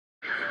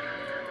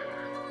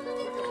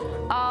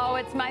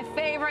it's my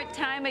favorite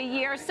time of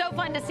year. So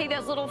fun to see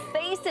those little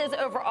faces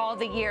over all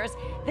the years.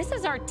 This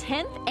is our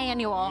 10th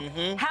annual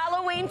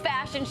Halloween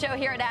fashion show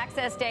here at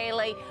Access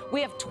Daily.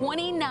 We have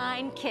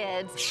 29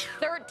 kids,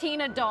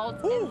 13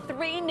 adults, and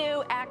 3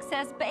 new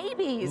Access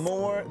babies.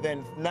 More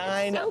than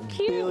 $9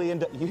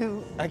 billion.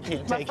 I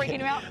can't take freaking it.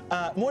 you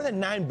out? More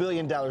than $9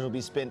 billion will be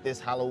spent this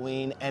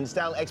Halloween, and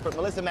style expert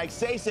Melissa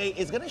Magsaysay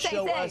is going to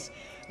show us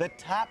the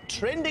top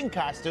trending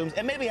costumes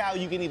and maybe how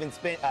you can even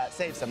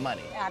save some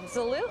money.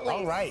 Absolutely.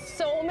 All right.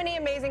 So many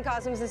amazing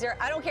costumes this year.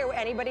 I don't care what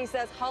anybody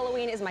says,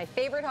 Halloween is my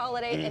favorite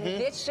holiday, and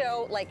this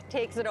show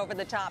takes it over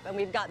the top. And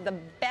we've got the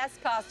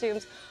best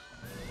costumes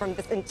from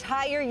this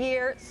entire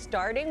year,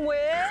 starting with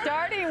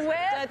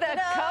the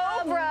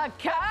Cobra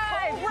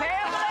Kai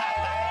family.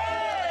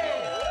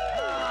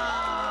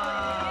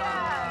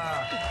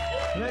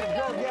 Let's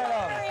go get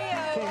them.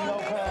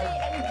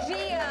 And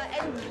Gia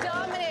and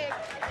Dominic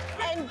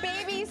and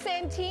baby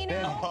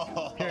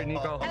Santino Here,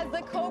 Nico. as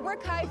the Cobra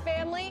Kai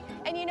family.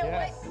 And you know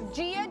what?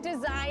 Gia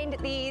designed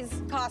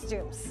these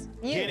costumes.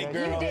 Get it,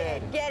 girl. You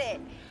did. Get it.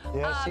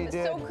 Yes, she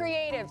did. So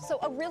creative. So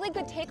a really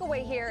good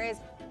takeaway here is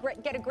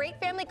get a great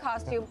family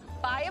costume,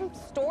 buy them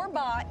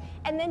store-bought,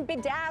 and then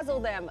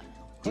bedazzle them.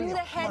 Do Julio,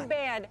 the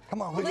headband.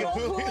 Come on, Little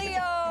Julio.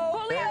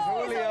 Julio. There's is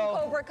Julio.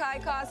 our Cobra Kai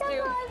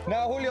costume.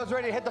 Now Julio's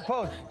ready to hit the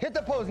pose. Hit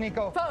the pose,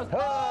 Nico. Pose.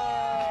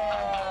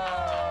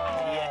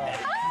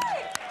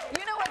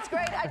 You know what's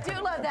great? I do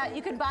love that.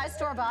 You can buy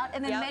store-bought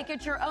and then make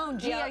it your own.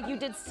 Gia, you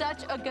did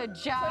such a good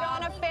job. Put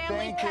on a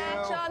family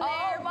patch on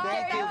there. Oh, my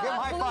Thank you. Give him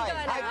high Glue five.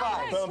 gun High out.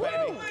 five. Boom,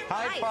 baby.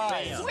 High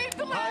five. Sweep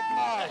the leg.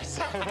 High fives.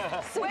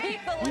 Sweep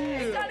the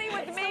leg. Study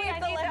with me. I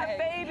need that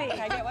baby. Can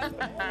I get one?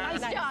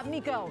 Nice job,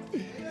 Nico.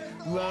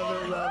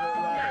 Love it, love it, love it.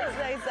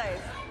 Nice.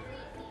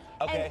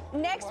 Okay.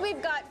 And next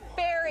we've got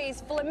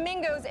fairies,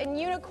 flamingos, and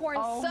unicorns.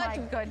 Oh, Such my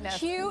goodness.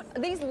 cute.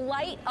 These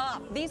light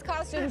up. These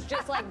costumes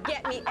just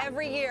get me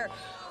every year.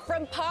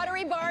 From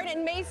Pottery Barn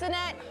and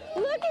Masonette,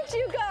 look at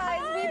you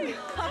guys.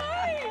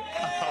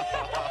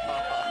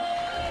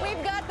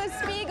 We've got the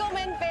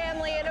Spiegelman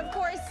family, and of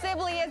course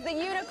Sibley as the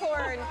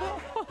unicorn.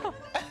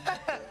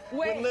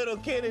 With little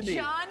Kennedy.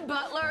 John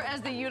Butler as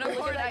the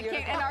unicorn. I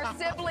can't. And our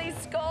Sibley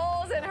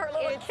skulls and her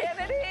little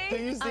Kennedy. Do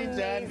you see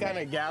John kind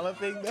of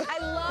galloping? I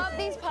love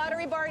these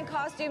Pottery Barn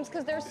costumes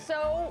because they're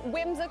so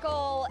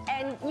whimsical,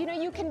 and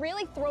you can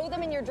really throw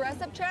them in your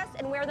dress-up chest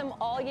and wear them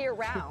all year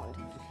round.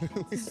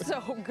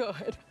 So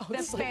good.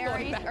 The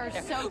fairies are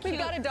so cute. We've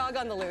got a dog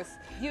on the loose.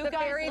 You the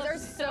guys fairies look are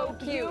so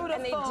cute,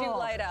 and they do beautiful.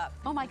 light up.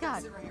 Oh my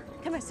God.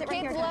 Come on, sit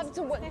right here.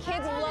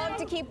 Kids love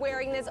to keep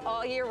wearing this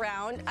all year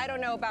round. I don't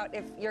know about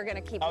if you're going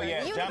to keep wearing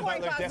the John unicorn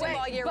Butler's costume definitely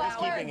all year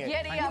Butler, round.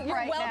 giddy up You're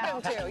right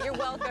welcome now. to. You're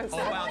welcome to. Oh,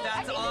 wow,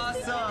 that's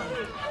awesome.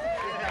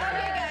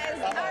 Okay,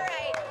 guys. All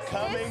right.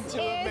 Coming This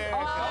to is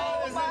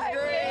America. This is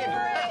great.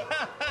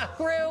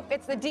 Group.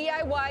 It's the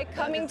DIY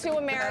Coming to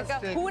America.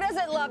 Fantastic. Who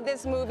doesn't love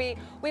this movie?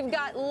 We've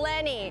got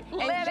Lenny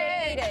and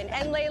Jaden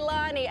and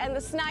Leilani and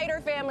the Snyder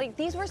family.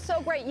 These were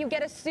so great. You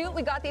get a suit.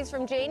 We got these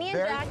from Janie and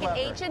Very Jack clever.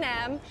 at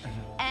H&M.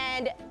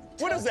 And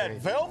What is that,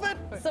 velvet?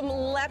 some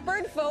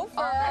leopard faux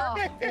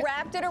fur,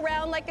 wrapped it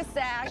around like a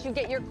sash. You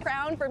get your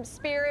crown from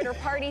Spirit or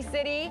Party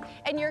City,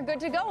 and you're good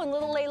to go. And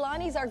little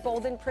Leilani's our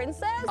golden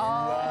princess.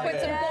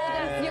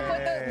 You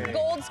put the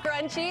gold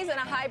scrunchies and a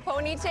high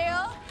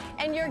ponytail,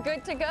 and you're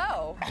good to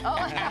go. All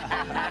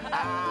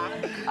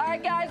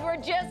right, guys, we're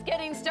just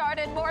getting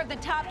started. More of the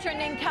top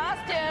trending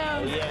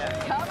costumes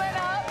coming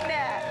up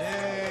next.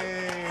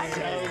 Hey,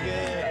 so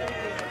good.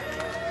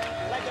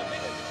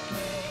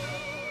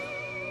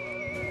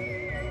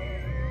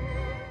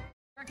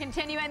 We're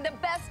continuing the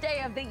best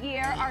day of the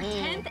year, our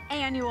 10th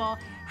annual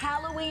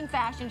Halloween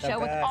fashion show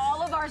with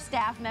all of our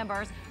staff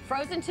members.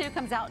 Frozen 2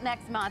 comes out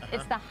next month.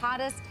 It's the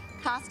hottest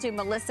costume,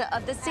 Melissa,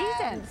 of the season.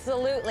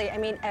 Absolutely. I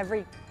mean,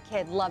 every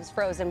kid loves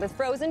Frozen. With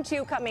Frozen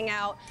 2 coming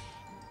out,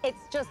 it's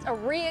just a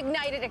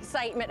reignited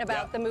excitement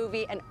about the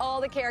movie and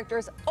all the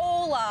characters,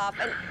 Olaf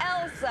and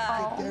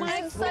Elsa. And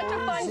it's such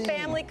a fun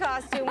family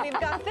costume. We've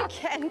got the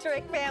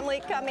Kendrick family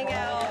coming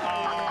out. Look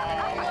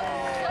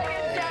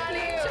at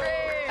Johnny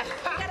Tree.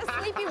 We got a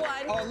sleepy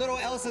one. Oh, little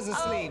Elsa's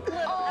asleep. Little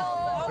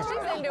Elsa. Oh,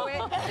 she's into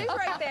it. She's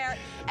right there.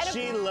 And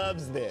She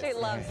loves this. She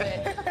loves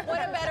it.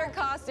 What a better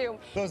costume.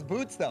 Those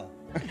boots, though.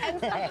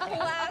 And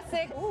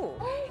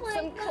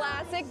some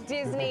classic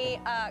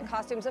Disney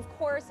costumes. Of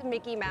course,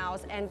 Mickey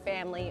Mouse and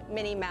family,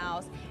 Minnie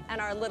Mouse,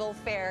 and our little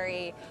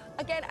fairy.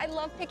 Again, I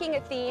love picking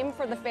a theme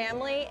for the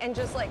family and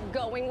just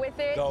going with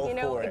it. Go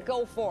for it.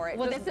 Go for it.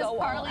 Well, Just this is go all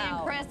Carly and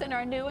out. Chris and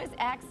our newest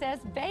Access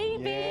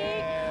baby.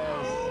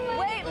 Yes.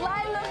 Wait,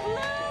 Lila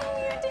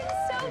Blue, you did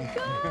so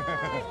good.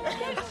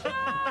 Good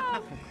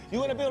job. You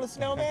want to build a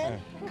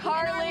snowman?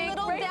 Carly,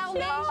 little great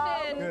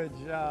Dalmatian. Good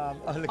job.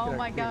 Oh, look at Oh her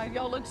my cute. God,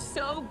 y'all look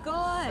so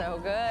good. So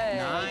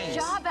good. Good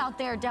job out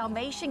there,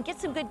 Dalmatian.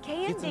 Get some good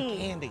candy. Get some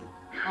candy.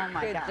 Oh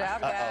my Good gosh.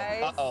 job,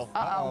 guys.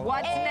 Uh-oh.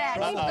 What's next?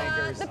 We've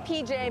got the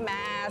PJ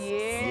Masks.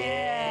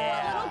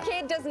 Yeah. What little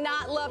kid does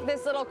not love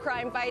this little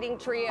crime-fighting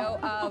trio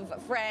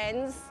of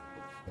friends?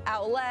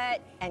 Owlette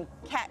and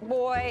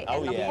Catboy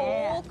and the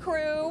yeah. whole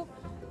crew.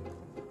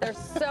 They're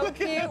so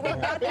cute.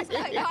 We've got these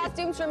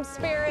costumes from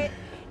Spirit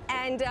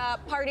and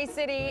Party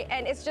City,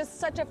 and it's just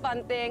such a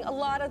fun thing. A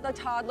lot of the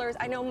toddlers,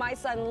 I know my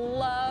son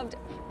loved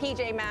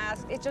PJ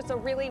Masks. It's just a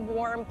really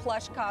warm,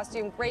 plush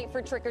costume, great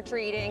for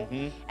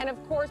trick-or-treating. And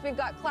of course, we've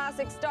got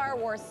classic Star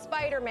Wars,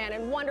 Spider-Man,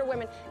 and Wonder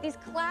Woman. These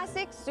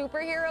classic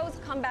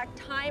superheroes come back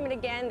time and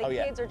again. The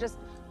kids are just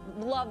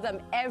love them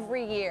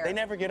every year. They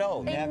never get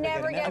old. They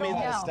never get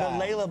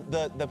old.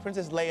 The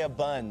Princess Leia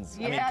buns.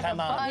 Yeah, I mean, come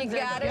on. You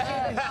gotta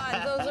do the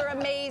buns. Those are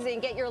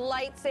amazing. Get your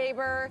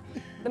lightsaber.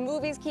 The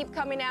movies keep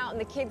coming out and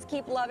the kids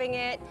keep loving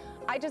it.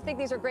 I just think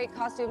these are great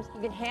costumes.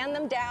 You can hand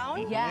them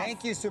down. Yes.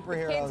 Thank you,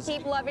 superheroes. Kids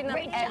keep loving them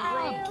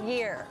every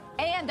year.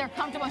 And they're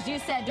comfortable, as you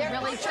said, to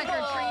really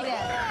trick-or-treat it.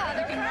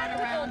 Yeah, They can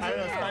run around. I don't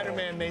know,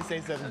 Spider-Man may say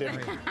something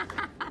different.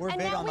 We're And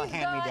big now on the we've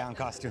hand-me-down got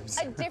costumes.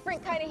 A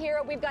different kind of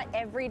hero. We've got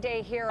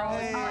everyday heroes,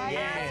 our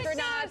yes.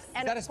 astronauts,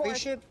 and that of a course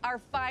spaceship? our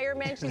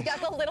firemen. She's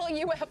got the little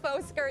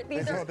UFO skirt.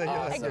 These are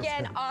Awesome.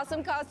 again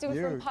awesome costumes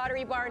from Huge.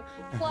 Pottery Barn.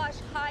 Plush,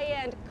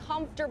 high-end,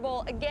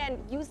 comfortable. Again,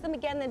 use them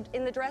again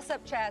in the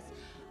dress-up chest.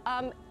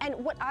 And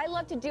what I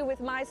love to do with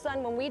my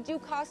son when we do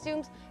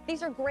costumes,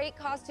 these are great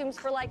costumes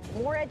for like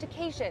more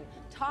education.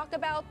 Talk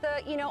about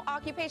the,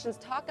 occupations,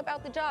 talk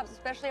about the jobs,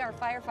 especially our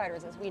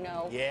firefighters, as we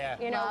know. Yeah.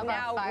 Love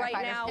our Right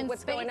firefighters. now, And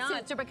what's going on.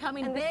 spacesuits are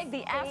becoming And big.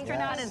 The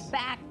astronaut is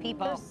back,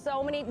 people. There's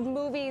so many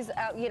movies,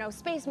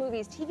 space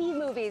movies, TV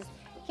movies.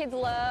 Kids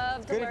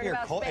love to Good learn if you're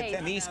about cold. space.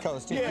 It's an East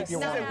Coast, too. Yes. Keep your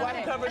No, warm. no.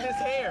 Why cover this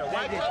hair?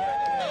 Why cover this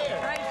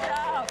hair? Great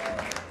job.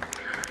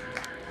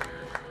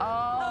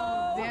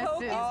 Oh, this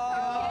Hocus is Oh, I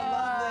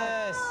love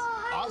this.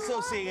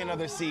 Also seeing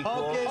another sequel.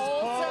 Hocus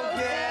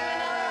Pocus.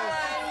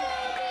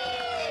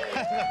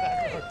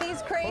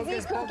 These crazy,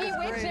 Hocus Pocus kooky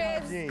great witches.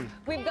 energy.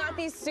 We've got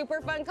these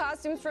super fun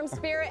costumes from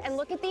Spirit, and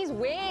look at these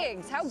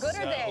wigs. How good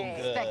are they?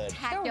 good.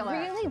 spectacular.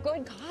 They're really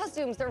good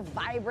costumes. They're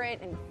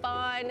vibrant and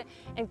fun,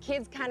 and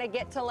kids kind of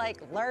get to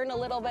learn a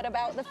little bit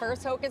about the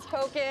first Hocus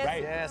Pocus.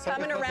 Right. Yes,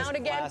 Coming Hocus Pocus around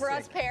again for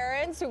us classic.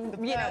 parents who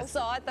best.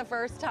 saw it the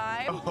first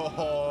time.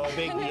 Oh,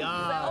 big And it's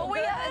yawn. so Oh,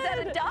 yeah, is that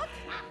a duck?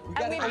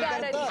 And we've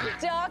got a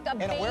duck, a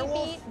And a baby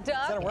werewolf? Is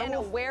duck, that a and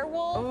a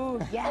werewolf?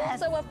 werewolf. Ooh,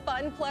 yes. Also a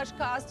fun plush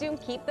costume.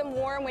 Keep them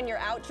warm when you're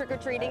out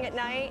trick-or-treating at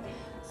night.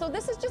 So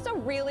this is just a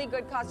really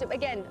good costume.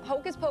 Again,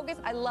 Hocus Pocus,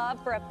 I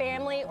love for a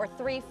family or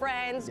 3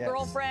 friends, Yes.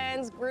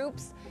 girlfriends,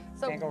 groups.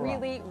 So Can't go wrong.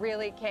 really,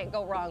 really can't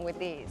go wrong with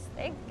these.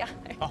 Thank God.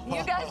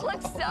 You guys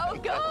look so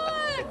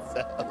good.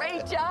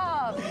 Great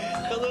job.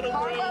 The little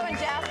Harlow girl. and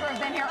Jasper have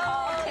been here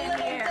all 10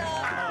 years.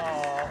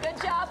 Good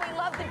job. We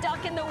love the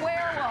duck and the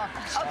werewolf.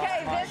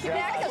 Okay, this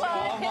next one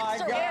Oh, my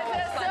is God. a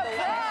surprise.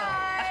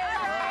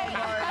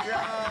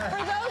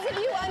 For those of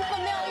you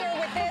unfamiliar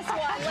with this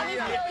one, let me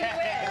fill you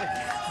in.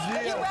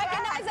 You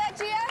recognize that,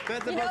 Gia?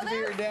 That's You know supposed to be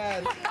your this?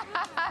 dad.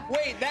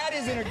 Wait, that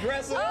is an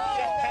aggressive.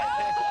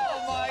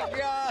 Oh my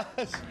gosh.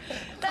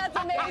 That's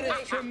amazing.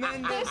 That is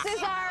tremendous.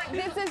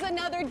 This is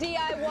another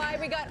DIY.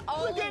 We got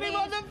all of Get him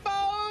on these the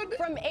phone.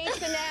 from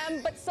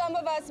H&M, but some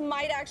of us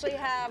might actually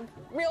have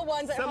real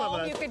ones at Some of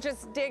home us. you could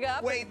just dig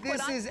up. Wait, and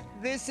put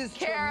this is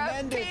Kara,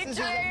 tremendous. This is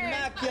PJ.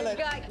 immaculate.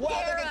 We've got Wow,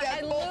 look Kara at that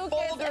and full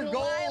Lucas folder and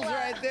goals Lila.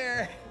 right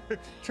there.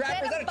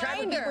 Trapper, is that a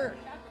trapper keeper?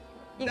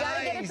 You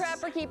gotta get a Nice.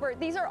 trapper keeper.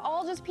 These are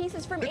all just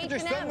pieces from Look at H&M.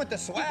 your son with the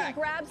You can swag.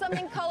 grab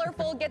something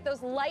colorful, get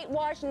those light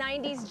wash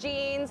 90s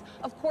jeans.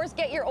 Of course,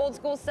 get your old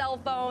school cell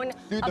phone,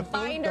 Dude, a the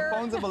binder.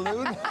 phone's a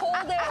balloon?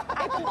 Hold it,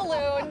 it's a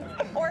balloon.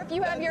 Or if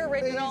you have your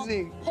original,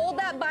 amazing. hold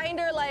that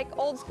binder like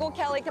old school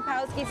Kelly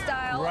Kapowski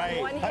style Right.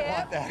 on one I hip.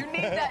 want that. You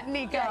need that,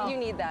 Nico. Yeah, you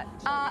need that.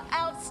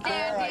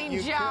 Outstanding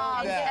you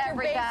job, killed that. Your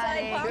Bayside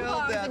everybody.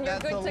 pom-poms that. and you're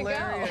That's good to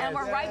hilarious. go. And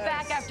we're right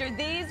Yes. back after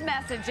these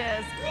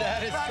messages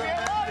That is from your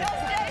tremendous.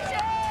 local station.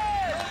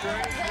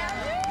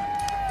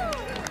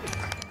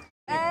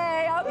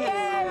 Hey,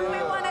 okay, we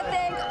want to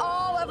thank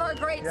all of our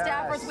great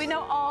staffers. We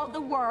know all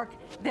the work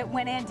that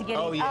went into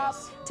getting up,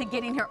 to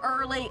getting here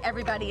early,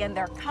 everybody in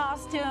their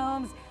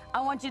costumes.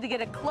 I want you to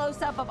get a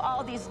close-up of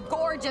all these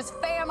gorgeous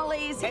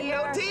families And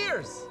here. no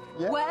tears.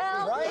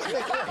 Well,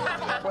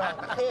 Right? Well,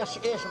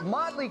 ish.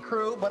 Motley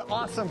crew, but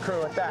awesome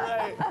crew at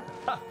that.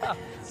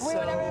 we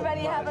want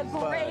everybody to have a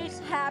great,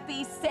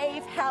 happy,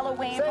 safe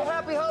Halloween. Say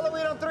happy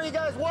Halloween on 3,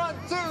 guys. 1,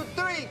 2,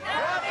 3.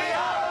 Happy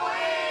Halloween!